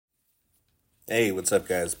Hey, what's up,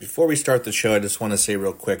 guys? Before we start the show, I just want to say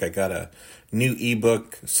real quick, I got a new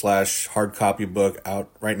ebook / hard copy book out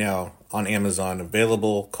right now on Amazon,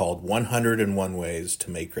 available, called 101 Ways to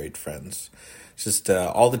Make Great Friends. It's just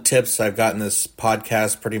all the tips I've got in this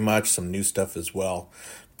podcast, pretty much, some new stuff as well.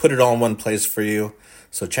 Put it all in one place for you.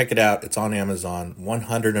 So check it out. It's on Amazon,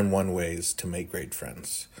 101 Ways to Make Great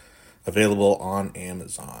Friends. Available on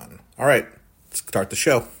Amazon. All right, let's start the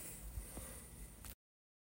show.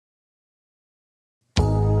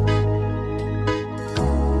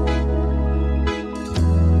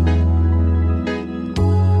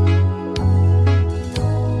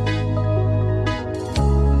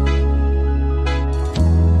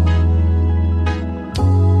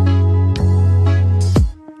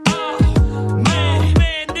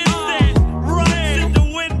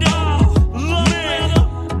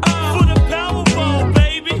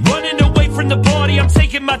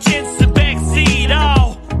 My chance to backseat,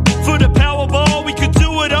 oh. For the Powerball, we could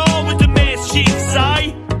do it all with the mass cheeks,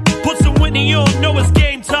 I put some Whitney on, know it's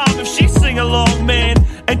game time if she sing along, man.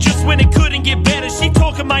 And just when it couldn't get better, she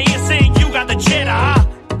talking my ear saying, you got the cheddar, huh?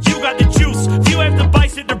 You got the juice, you have the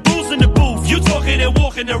bison, the booze in the booth. You talking and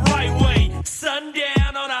walking the right way.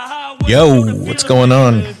 Sundown on a highway. Yo, what's going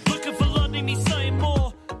on?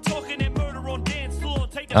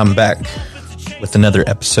 I'm back with another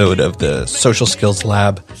episode of the Social Skills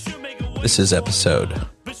Lab. This is episode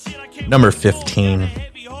number 15.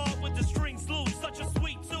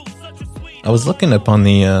 I was looking up on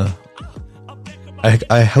the,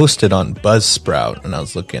 I hosted on Buzzsprout, and I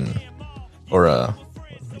was looking, or, let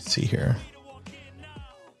me see here.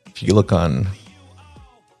 If you look on,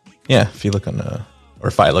 or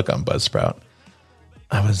if I look on Buzzsprout,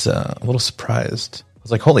 I was a little surprised. I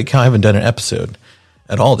was like, holy cow, I haven't done an episode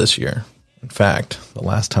at all this year. In fact, the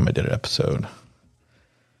last time I did an episode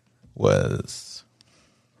was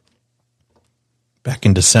back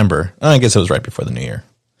in December. I guess it was right before the new year.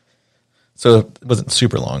 So it wasn't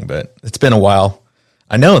super long, but it's been a while.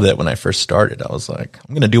 I know that when I first started, I was like,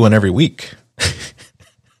 I'm going to do one every week.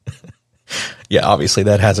 Yeah, obviously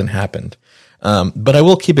that hasn't happened. But I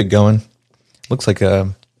will keep it going. Looks like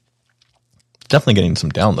definitely getting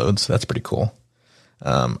some downloads. That's pretty cool.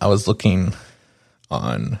 I was looking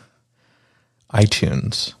on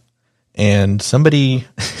iTunes, and somebody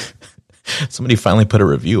finally put a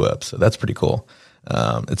review up, so that's pretty cool.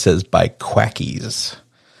 It says by Quackies.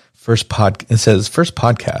 It says first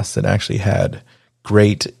podcast that actually had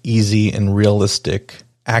great, easy, and realistic,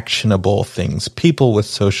 actionable things people with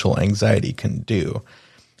social anxiety can do.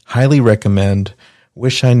 Highly recommend.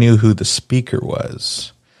 Wish I knew who the speaker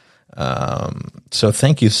was. So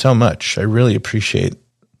thank you so much. I really appreciate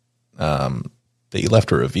that you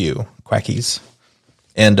left a review, Quackies.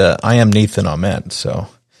 And I am Nathan Ahmed, so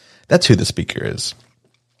that's who the speaker is.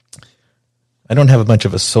 I don't have a bunch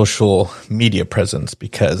of a social media presence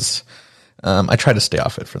because I try to stay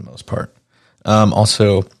off it for the most part.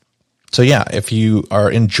 If you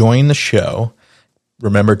are enjoying the show,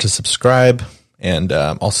 remember to subscribe. And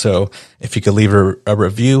also, if you could leave a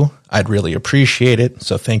review, I'd really appreciate it.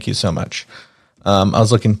 So thank you so much. I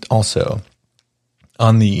was looking also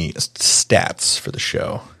on the stats for the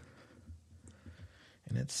show.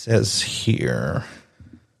 And it says here,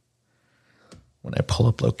 when I pull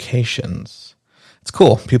up locations, it's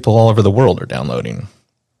cool. People all over the world are downloading.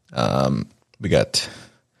 We got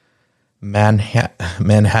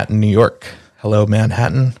Manhattan, New York. Hello,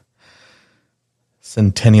 Manhattan.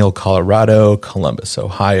 Centennial, Colorado. Columbus,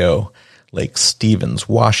 Ohio. Lake Stevens,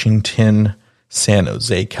 Washington. San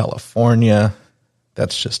Jose, California.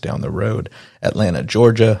 That's just down the road. Atlanta,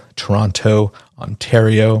 Georgia. Toronto,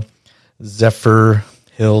 Ontario. Zephyr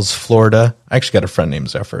Hills, Florida. I actually got a friend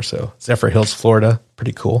named Zephyr, so Zephyr Hills, Florida.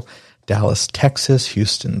 Pretty cool. Dallas, Texas.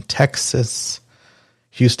 Houston, Texas.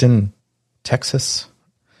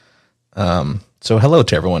 So hello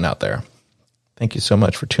to everyone out there. Thank you so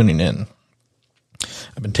much for tuning in.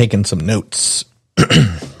 I've been taking some notes.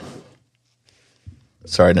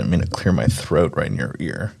 Sorry, I didn't mean to clear my throat right in your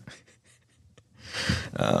ear.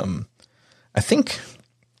 I think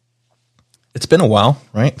it's been a while,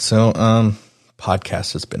 right? So,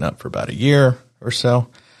 podcast has been up for about a year or so.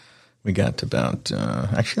 We got about,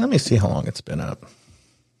 actually, let me see how long it's been up.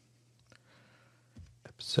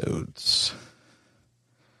 Episodes.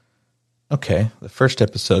 Okay, the first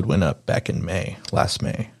episode went up back in last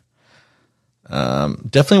May.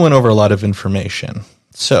 Definitely went over a lot of information.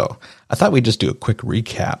 So I thought we'd just do a quick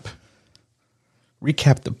recap.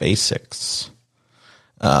 Recap the basics.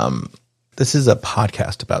 This is a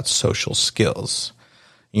podcast about social skills.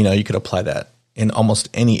 You know, you could apply that in almost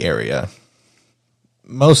any area.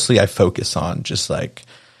 Mostly I focus on just like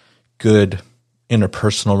good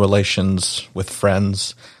interpersonal relations with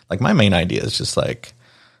friends. Like my main idea is just like,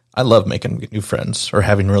 I love making new friends or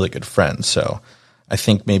having really good friends. So I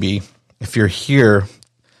think maybe if you're here,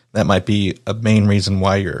 that might be a main reason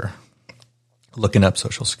why you're looking up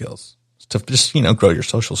social skills, to just, grow your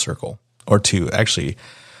social circle, or to actually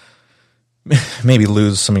maybe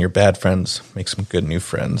lose some of your bad friends, make some good new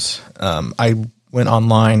friends. I went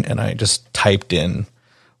online and I just typed in,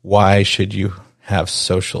 why should you have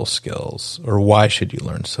social skills, or why should you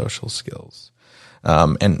learn social skills?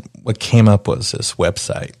 And what came up was this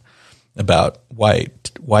website about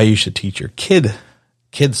why you should teach your kids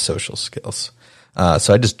social skills.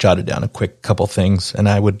 So I just jotted down a quick couple things, and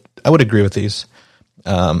I would agree with these.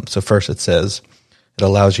 So first, it says it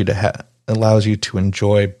allows you to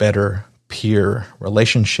enjoy better peer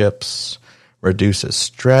relationships, reduces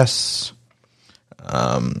stress.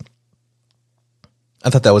 I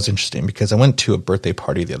thought that was interesting because I went to a birthday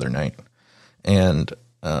party the other night, and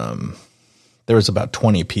there was about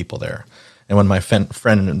 20 people there. And when my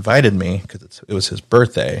friend invited me, because it was his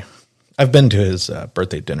birthday, I've been to his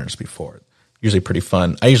birthday dinners before. Usually pretty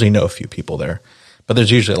fun. I usually know a few people there, but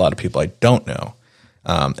there's usually a lot of people I don't know.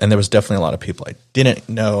 And there was definitely a lot of people I didn't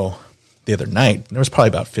know the other night. There was probably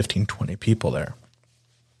about 15, 20 people there.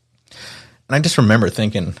 And I just remember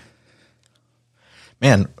thinking,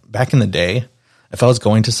 man, back in the day, if I was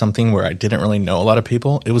going to something where I didn't really know a lot of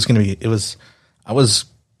people, I was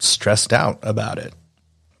stressed out about it.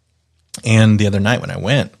 And the other night when I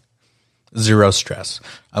went, zero stress.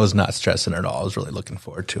 I was not stressing at all. I was really looking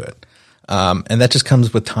forward to it. And that just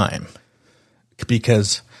comes with time,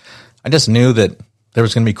 because I just knew that there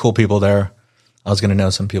was going to be cool people there. I was going to know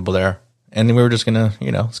some people there, and we were just going to,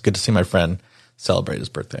 it's good to see my friend celebrate his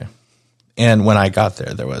birthday. And when I got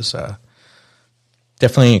there, there was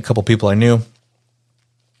definitely a couple people I knew.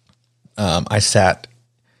 I sat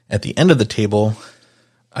at the end of the table.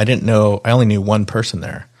 I only knew one person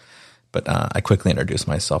there, but I quickly introduced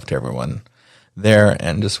myself to everyone there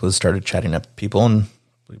and just started chatting up people, and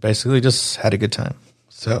we basically just had a good time.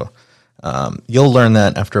 So you'll learn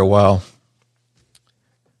that after a while,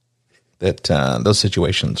 that those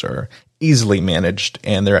situations are easily managed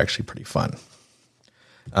and they're actually pretty fun.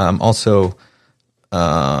 So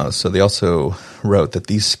they also wrote that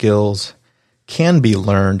these skills can be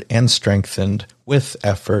learned and strengthened with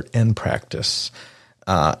effort and practice.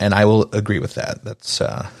 And I will agree with that. That's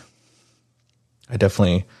I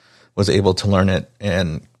definitely was able to learn it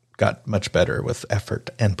and got much better with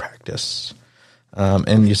effort and practice.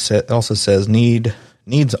 And it also says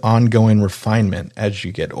needs ongoing refinement as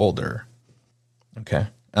you get older. Okay.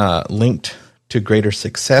 Linked to greater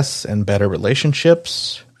success and better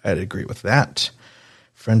relationships. I'd agree with that.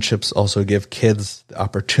 Friendships also give kids the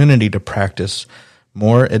opportunity to practice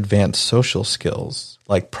more advanced social skills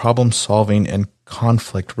like problem solving and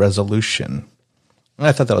conflict resolution. And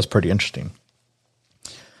I thought that was pretty interesting.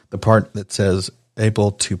 The part that says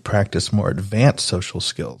able to practice more advanced social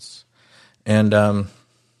skills. And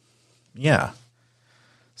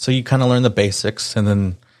so you kind of learn the basics, and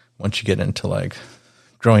then once you get into like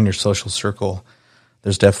growing your social circle,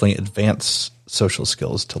 there's definitely advanced social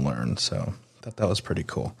skills to learn. So I thought that was pretty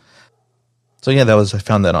cool. So yeah, I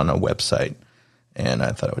found that on a website, and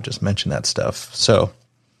I thought I would just mention that stuff. So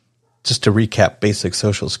just to recap basic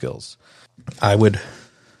social skills,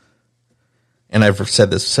 and I've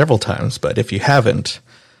said this several times, but if you haven't,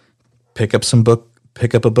 pick up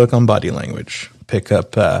a book on body language, pick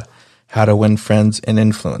up How to Win Friends and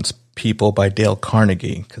Influence People by Dale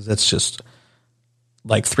Carnegie, because that's just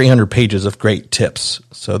like 300 pages of great tips.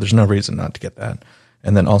 So there's no reason not to get that.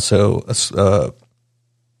 And then also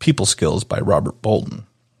People Skills by Robert Bolton.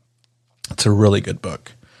 It's a really good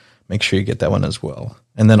book. Make sure you get that one as well.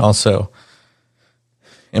 And then also,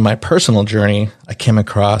 in my personal journey, I came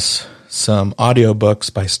across some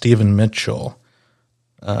audiobooks by Stephen Mitchell,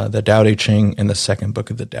 The Tao Te Ching and the Second Book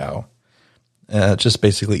of the Tao. Just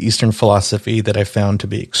basically Eastern philosophy that I found to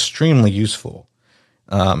be extremely useful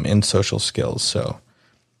in social skills. So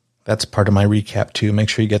that's part of my recap too. Make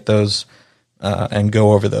sure you get those and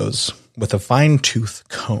go over those with a fine-tooth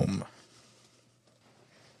comb.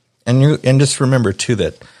 And just remember too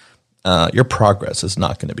that your progress is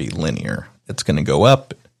not going to be linear. It's going to go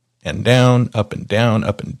up and down, up and down,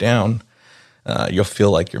 up and down. You'll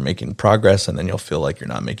feel like you're making progress, and then you'll feel like you're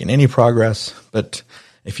not making any progress. But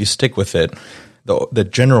if you stick with it, the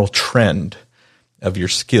general trend of your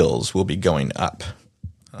skills will be going up.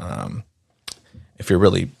 If you're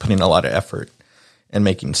really putting a lot of effort and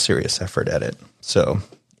making serious effort at it. So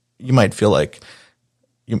you might feel like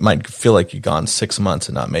you've gone 6 months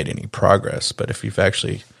and not made any progress. But if you've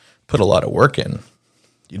actually put a lot of work in,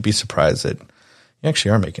 you'd be surprised that You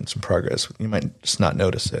actually are making some progress. You might just not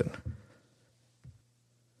notice it.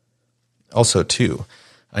 Also, too,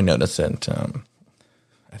 I noticed that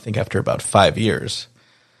I think after about 5 years,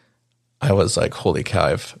 I was like, holy cow,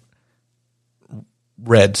 I've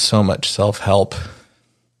read so much self-help,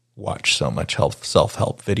 watched so much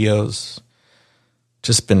self-help videos,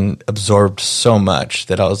 just been absorbed so much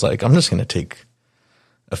that I was like, I'm just going to take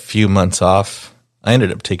a few months off. I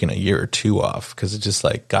ended up taking a year or two off because it just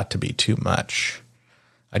like got to be too much.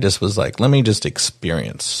 I just was like, let me just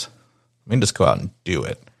experience. Let me just go out and do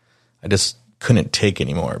it. I just couldn't take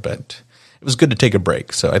anymore, but it was good to take a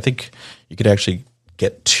break. So I think you could actually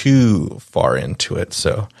get too far into it.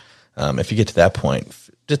 So if you get to that point,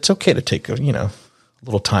 it's okay to take a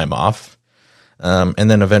little time off. And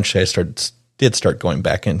then eventually I did start going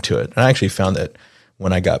back into it. And I actually found that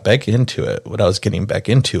when I got back into it, what I was getting back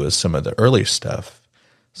into is some of the early stuff,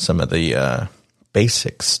 some of the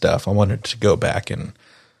basic stuff. I wanted to go back and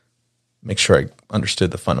make sure I understood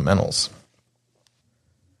the fundamentals.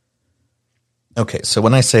 Okay, so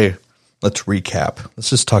when I say let's recap, let's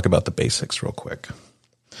just talk about the basics real quick.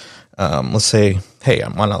 Let's say, hey, I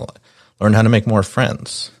want to learn how to make more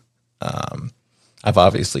friends. I've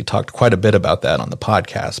obviously talked quite a bit about that on the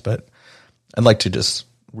podcast, but I'd like to just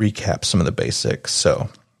recap some of the basics. So,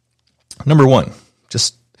 number one,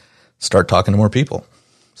 just start talking to more people.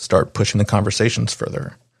 Start pushing the conversations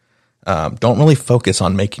further. Don't really focus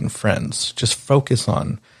on making friends. Just focus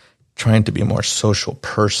on trying to be a more social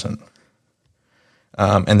person.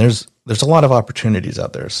 And there's a lot of opportunities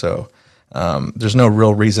out there. So there's no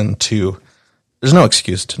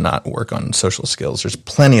excuse to not work on social skills. There's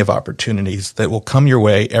plenty of opportunities that will come your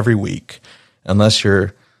way every week, unless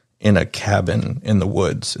you're in a cabin in the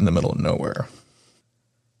woods in the middle of nowhere.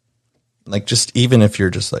 Like, just even if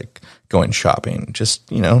you're just like going shopping,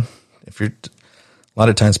 just, if you're, a lot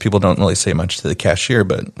of times people don't really say much to the cashier,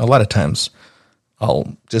 but a lot of times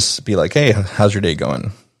I'll just be like, hey, how's your day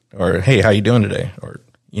going? Or, hey, how you doing today? Or,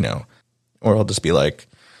 or I'll just be like,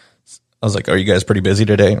 I was like, are you guys pretty busy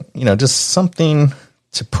today? Just something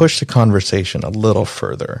to push the conversation a little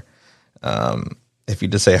further. If you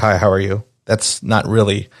just say, hi, how are you? That's not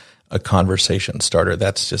really a conversation starter.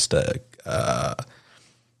 That's just a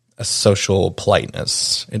social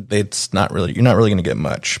politeness. It's not really, you're not really going to get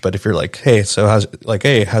much. But if you're like, hey,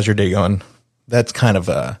 how's your day going? That's kind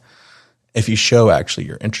of if you show actually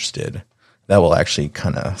you're interested, that will actually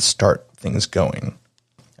kind of start things going.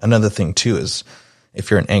 Another thing too is, if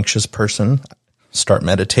you're an anxious person, start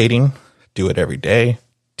meditating. Do it every day,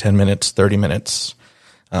 10 minutes, 30 minutes.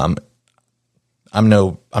 I'm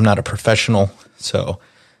not a professional, so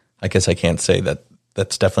I guess I can't say that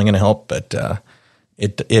that's definitely going to help, but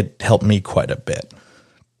it helped me quite a bit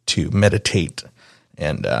to meditate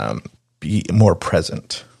and be more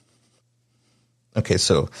present. Okay,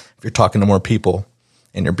 so if you're talking to more people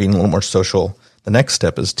and you're being a little more social, the next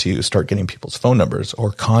step is to start getting people's phone numbers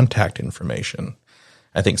or contact information.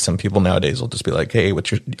 I think some people nowadays will just be like, hey, are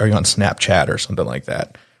you on Snapchat or something like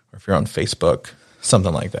that? Or if you're on Facebook,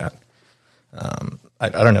 something like that. I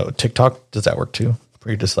don't know. TikTok, does that work too?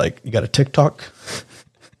 Where you're just like, you got a TikTok?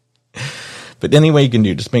 But any way you can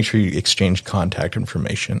do, just make sure you exchange contact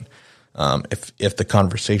information. If the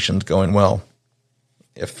conversation's going well,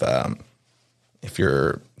 if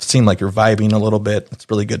you're seem like you're vibing a little bit, it's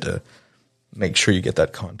really good to make sure you get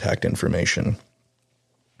that contact information.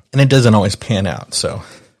 And it doesn't always pan out.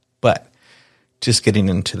 But just getting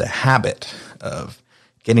into the habit of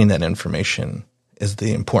getting that information is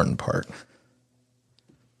the important part.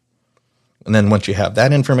 And then once you have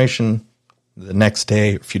that information, the next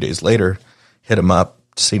day, a few days later, hit them up,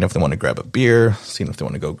 seeing if they want to grab a beer, seeing if they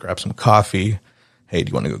want to go grab some coffee. Hey, do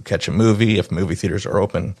you want to go catch a movie if movie theaters are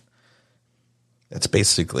open? That's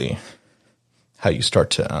basically how you start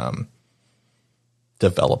to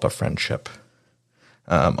develop a friendship.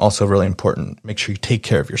 Also really important, make sure you take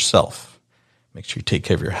care of yourself. Make sure you take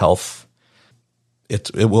care of your health.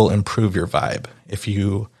 It will improve your vibe if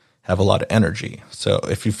you have a lot of energy. So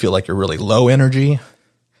if you feel like you're really low energy,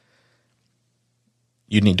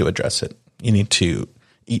 you need to address it. You need to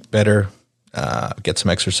eat better, get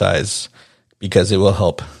some exercise, because it will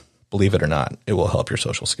help, believe it or not, it will help your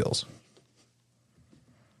social skills.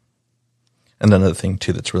 And another thing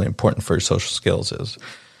too that's really important for your social skills is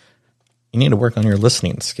you need to work on your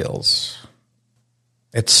listening skills.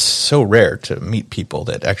 It's so rare to meet people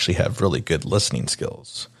that actually have really good listening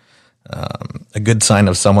skills. A good sign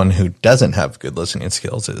of someone who doesn't have good listening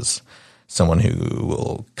skills is someone who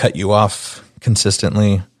will cut you off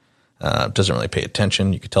consistently, doesn't really pay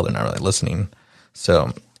attention. You can tell they're not really listening.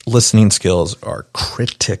 So listening skills are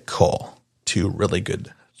critical to really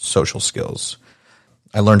good social skills.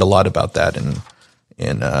 I learned a lot about that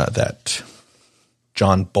in that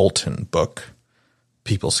John Bolton book,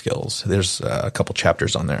 People Skills. There's a couple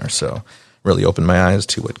chapters on there, so really opened my eyes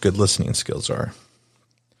to what good listening skills are.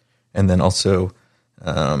 And then also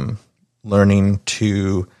learning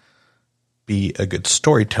to be a good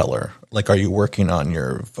storyteller. Like, are you working on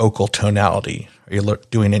your vocal tonality? Are you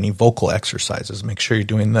doing any vocal exercises? Make sure you're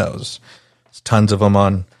doing those. There's tons of them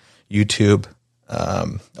on YouTube.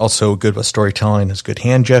 Also good with storytelling is good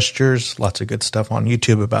hand gestures. Lots of good stuff on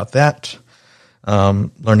YouTube about that.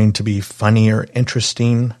 Learning to be funny or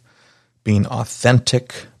interesting, being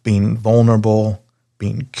authentic, being vulnerable,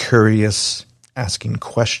 being curious, asking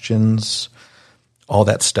questions, all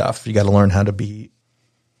that stuff. You got to learn how to be.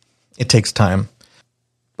 It takes time.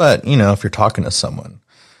 But, if you're talking to someone,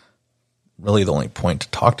 really the only point to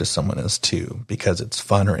talk to someone is because it's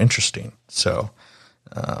fun or interesting. So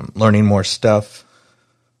learning more stuff,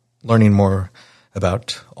 learning more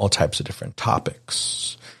about all types of different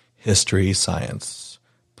topics, history, science,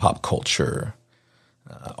 pop culture,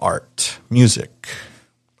 art, music,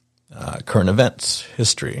 current events,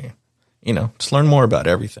 history, just learn more about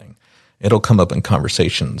everything. It'll come up in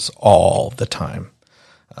conversations all the time.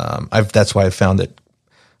 That's why I found that,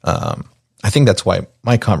 I think that's why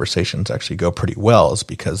my conversations actually go pretty well, is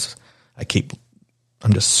because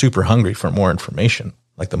I'm just super hungry for more information.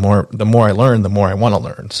 Like the more I learn, the more I want to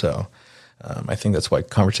learn. So, I think that's why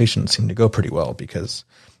conversations seem to go pretty well, because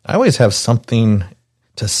I always have something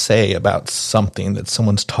to say about something that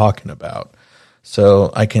someone's talking about.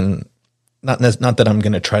 So I can, not that I'm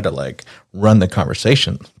going to try to run the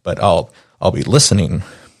conversation, but I'll be listening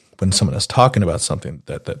when someone is talking about something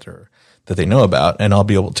that they know about, and I'll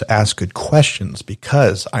be able to ask good questions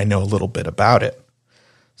because I know a little bit about it.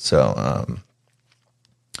 So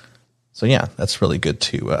yeah, that's really good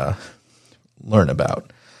to learn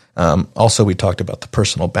about. Also, we talked about the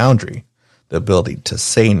personal boundary, the ability to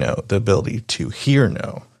say no, the ability to hear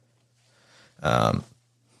no.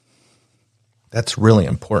 That's really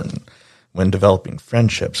important when developing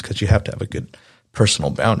friendships, because you have to have a good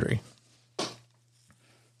personal boundary.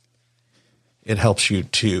 It helps you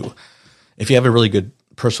to, if you have a really good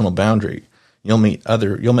personal boundary, you'll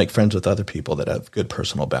make friends with other people that have good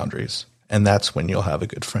personal boundaries. And that's when you'll have a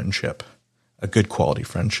good friendship, a good quality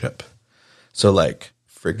friendship. So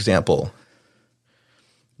for example,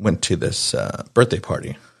 went to this birthday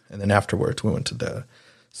party, and then afterwards we went to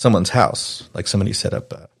someone's house. Like, somebody set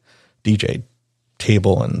up a DJ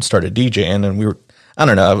table and started DJing, and I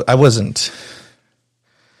don't know, I wasn't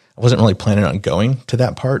really planning on going to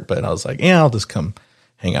that part, but I was like, yeah, I'll just come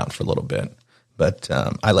hang out for a little bit. But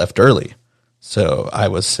I left early, so I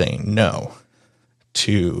was saying no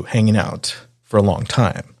to hanging out for a long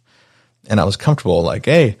time. And I was comfortable,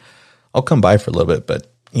 hey, I'll come by for a little bit, but,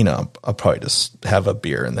 I'll probably just have a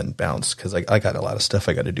beer and then bounce, because I got a lot of stuff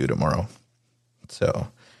I got to do tomorrow. So,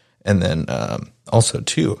 and then also,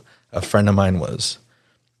 too, a friend of mine was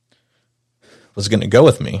going to go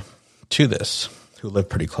with me to this, who lived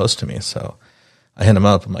pretty close to me. So I hit him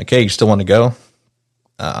up. I'm like, hey, you still want to go?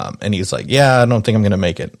 And he's like, yeah, I don't think I'm going to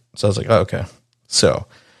make it. So I was like, oh, okay. So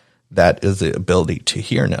that is the ability to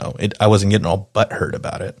hear no. I wasn't getting all butthurt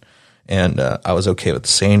about it. And I was okay with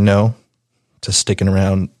saying no to sticking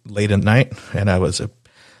around late at night. And I was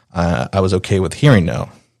okay with hearing no.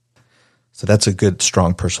 So that's a good,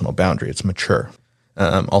 strong personal boundary. It's mature.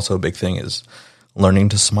 Also, a big thing is learning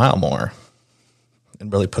to smile more. It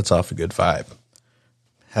really puts off a good vibe.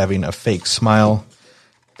 Having a fake smile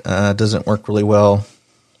doesn't work really well.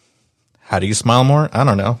 How do you smile more? I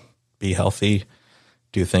don't know. Be healthy.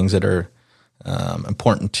 Do things that are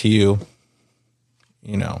important to you.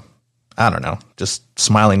 I don't know. Just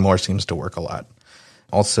smiling more seems to work a lot.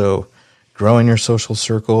 Also, growing your social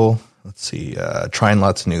circle. Let's see. Trying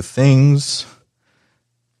lots of new things.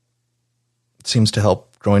 It seems to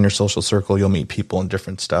help growing your social circle. You'll meet people in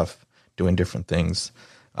different stuff, doing different things.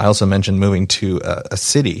 I also mentioned moving to a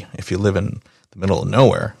city. If you live in the middle of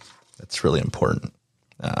nowhere, that's really important.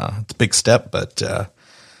 It's a big step, but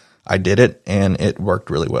I did it, and it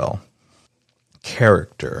worked really well.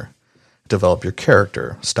 Character. Develop your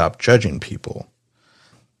character. Stop judging people.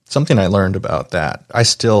 Something I learned about that. I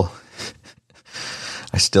still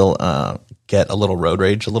get a little road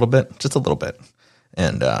rage, just a little bit.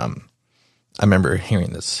 And I remember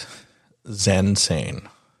hearing this Zen saying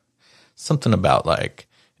something about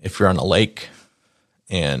if you're on a lake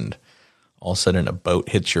and all of a sudden a boat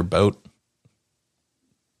hits your boat,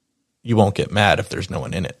 you won't get mad if there's no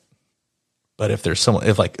one in it. But if there's someone,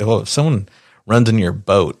 if someone runs into your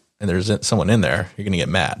boat and there's someone in there, you're going to get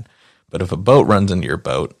mad. But if a boat runs into your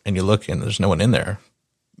boat and you look and there's no one in there,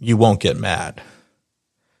 you won't get mad.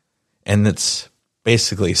 And it's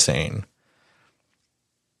basically saying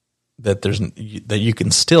that that you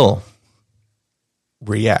can still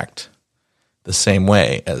react the same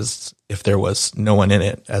way as if there was no one in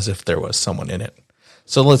it, as if there was someone in it.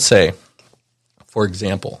 So let's say, for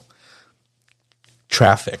example,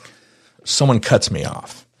 traffic. Someone cuts me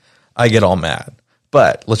off. I get all mad.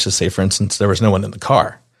 But let's just say, for instance, there was no one in the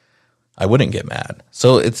car. I wouldn't get mad.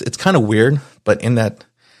 So it's kind of weird, but in that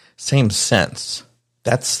same sense,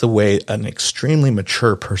 that's the way an extremely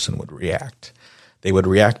mature person would react. They would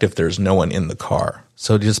react if there's no one in the car.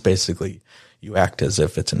 So just basically, you act as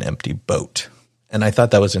if it's an empty boat. And I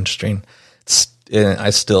thought that was interesting.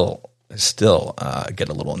 I still get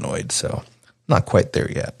a little annoyed, so not quite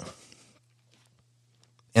there yet.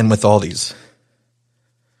 And with all these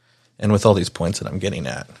points that I'm getting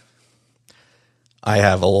at, I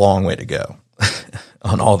have a long way to go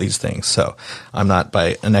on all these things. So I'm not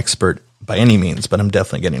an expert by any means, but I'm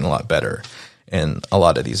definitely getting a lot better in a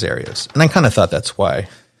lot of these areas. And I kind of thought that's why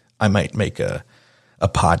I might make a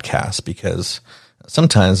podcast, because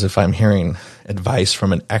sometimes if I'm hearing advice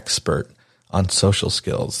from an expert on social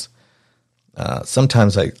skills,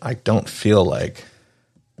 sometimes I don't feel like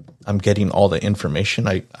I'm getting all the information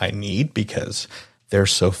I need, because they're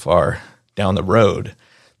so far down the road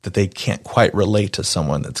that they can't quite relate to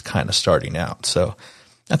someone that's kind of starting out. So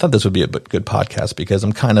I thought this would be a good podcast, because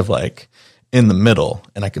I'm kind of like in the middle,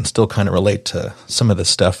 and I can still kind of relate to some of the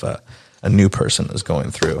stuff a new person is going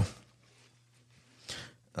through.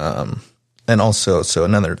 And also, so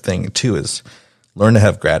another thing too is learn to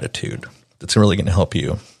have gratitude. That's really going to help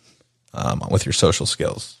you with your social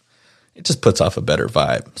skills. It just puts off a better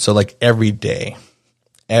vibe. So like every day,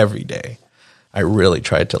 I really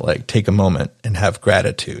tried to like take a moment and have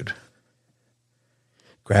gratitude.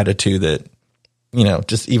 Gratitude that,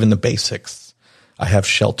 just even the basics. I have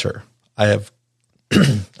shelter. I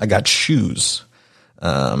got shoes.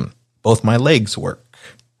 Both my legs work.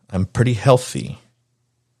 I'm pretty healthy.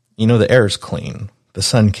 The air's clean. The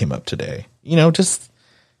sun came up today. Just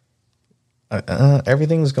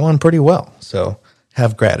everything's going pretty well. So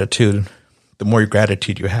have gratitude. The more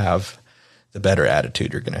gratitude you have, the better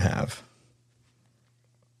attitude you're going to have.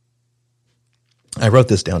 I wrote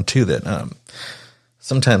this down too, that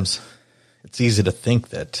sometimes it's easy to think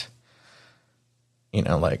that,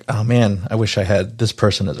 like, oh man, I wish I had this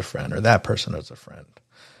person as a friend or that person as a friend.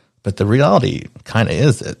 But the reality kind of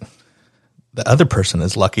is that the other person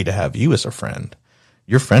is lucky to have you as a friend.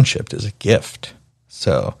 Your friendship is a gift.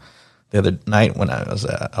 So the other night when I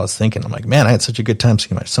was thinking, I'm like, man, I had such a good time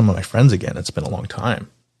seeing some of my friends again. It's been a long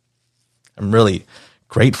time. I'm really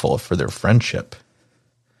grateful for their friendship.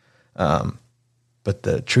 But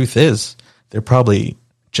the truth is, they're probably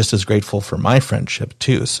just as grateful for my friendship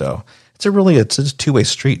too. So it's a two-way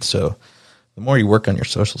street. So the more you work on your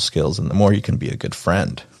social skills and the more you can be a good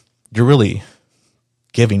friend, you're really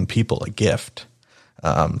giving people a gift.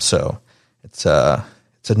 So it's a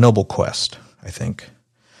noble quest, I think.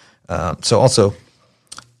 So also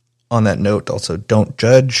on that note, also don't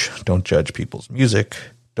judge people's music.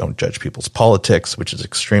 Don't judge people's politics, which is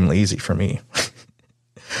extremely easy for me.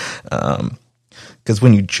 Because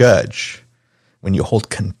when you judge, when you hold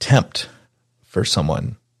contempt for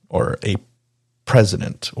someone or a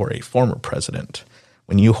president or a former president,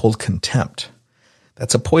 when you hold contempt,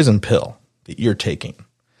 that's a poison pill that you're taking.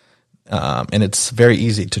 And it's very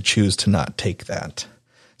easy to choose to not take that.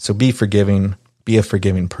 So be forgiving, be a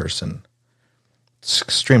forgiving person. It's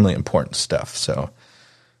extremely important stuff. So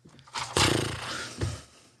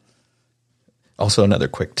also another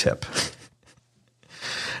quick tip.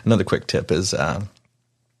 Another quick tip is I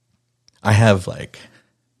have like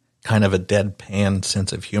kind of a deadpan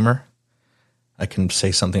sense of humor. I can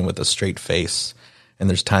say something with a straight face, and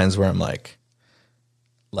there's times where I'm like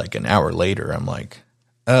an hour later, I'm like,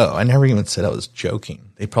 oh, I never even said I was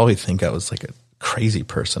joking. They probably think I was like a crazy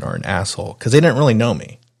person or an asshole because they didn't really know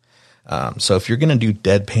me. So if you're going to do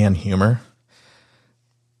deadpan humor,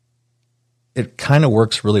 it kind of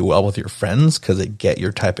works really well with your friends because they get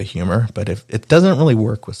your type of humor. But if it doesn't really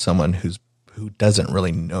work with someone who doesn't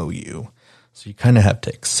really know you, so you kind of have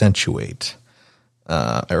to accentuate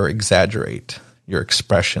or exaggerate your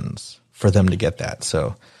expressions for them to get that.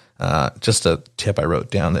 So just a tip I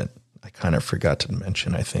wrote down that I kind of forgot to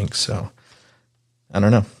mention, I think. So I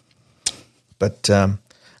don't know. But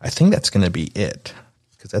I think that's going to be it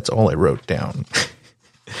because that's all I wrote down.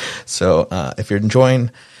 So if you're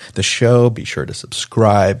enjoying the show, be sure to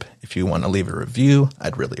subscribe. If you want to leave a review,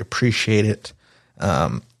 I'd really appreciate it.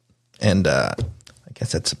 And I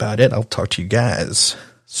guess that's about it. I'll talk to you guys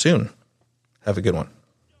soon. Have a good one.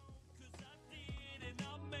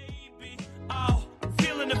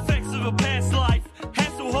 Feeling effects of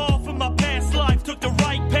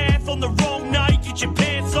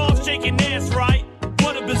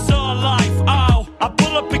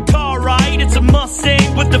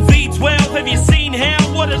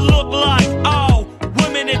what it looked like. Oh,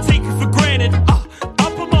 women that take you for granted.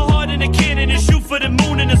 I put my heart in a cannon and shoot for the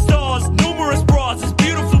moon and the stars. Numerous bras, it's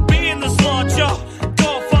beautiful being this large.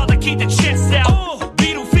 Godfather, keep the chest out.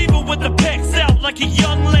 Beetle fever with the pecs out. Like a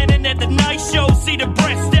young Lennon at the night show. See the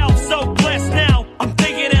breast out, so blessed now. I'm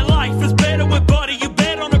thinking that life is better with butter. You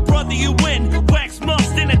bet on a brother, you win. Wax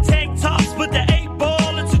must in a tank tops with the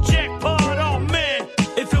 8-ball. It's a jackpot, oh man.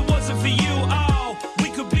 If it wasn't for you, oh, we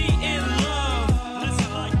could be in love.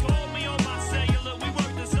 Listen, like, call me on my cellular. We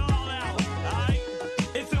worked this all out, alright?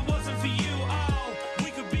 If it wasn't for you, oh, we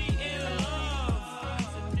could be in love.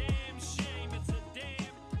 It's a damn shame, it's a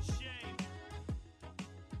damn shame.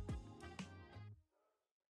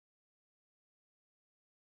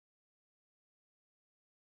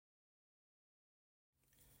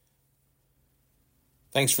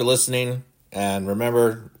 Thanks for listening, and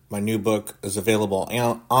remember, my new book is available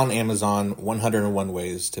on Amazon, 101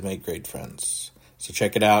 Ways to Make Great Friends. So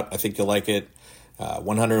check it out. I think you'll like it.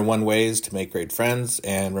 101 Ways to Make Great Friends,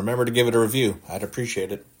 and remember to give it a review. I'd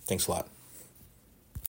appreciate it. Thanks a lot.